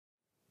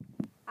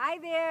Hi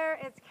there,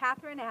 it's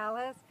Catherine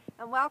Alice,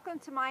 and welcome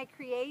to my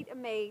Create a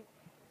Mate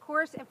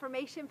course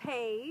information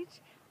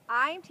page.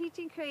 I'm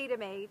teaching Create a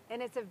Mate, and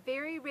it's a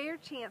very rare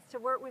chance to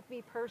work with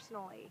me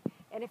personally.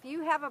 And if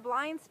you have a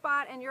blind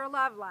spot in your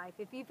love life,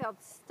 if you felt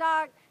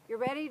stuck, you're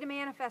ready to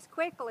manifest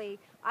quickly,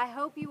 I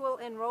hope you will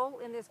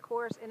enroll in this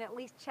course and at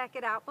least check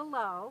it out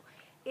below.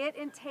 It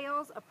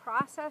entails a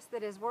process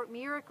that has worked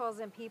miracles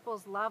in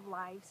people's love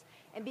lives,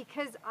 and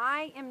because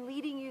I am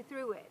leading you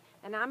through it,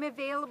 and I'm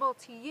available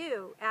to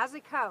you as a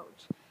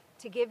coach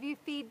to give you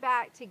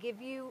feedback, to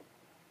give you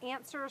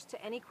answers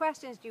to any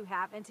questions you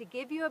have, and to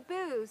give you a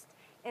boost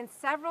in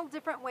several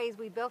different ways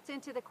we built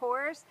into the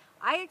course,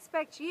 I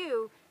expect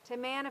you to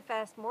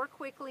manifest more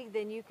quickly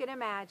than you can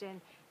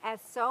imagine, as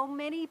so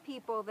many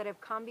people that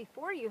have come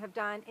before you have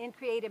done in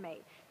Create a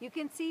Mate. You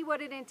can see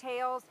what it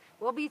entails.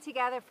 We'll be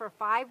together for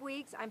 5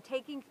 weeks. I'm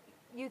taking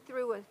you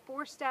through a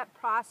 4-step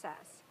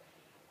process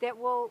that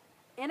will,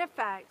 in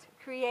effect,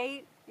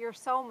 create your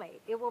soulmate.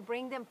 It will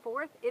bring them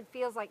forth. It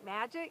feels like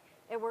magic.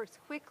 It works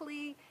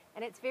quickly,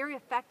 and it's very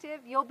effective.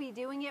 You'll be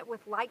doing it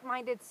with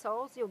like-minded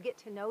souls. You'll get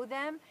to know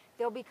them.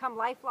 They'll become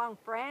lifelong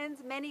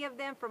friends, many of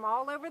them from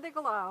all over the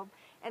globe.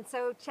 And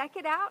so check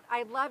it out.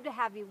 I'd love to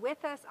have you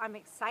with us. I'm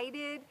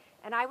excited,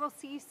 and I will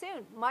see you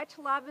soon. Much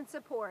love and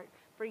support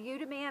for you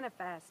to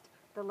manifest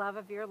the love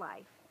of your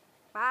life.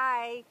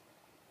 Bye.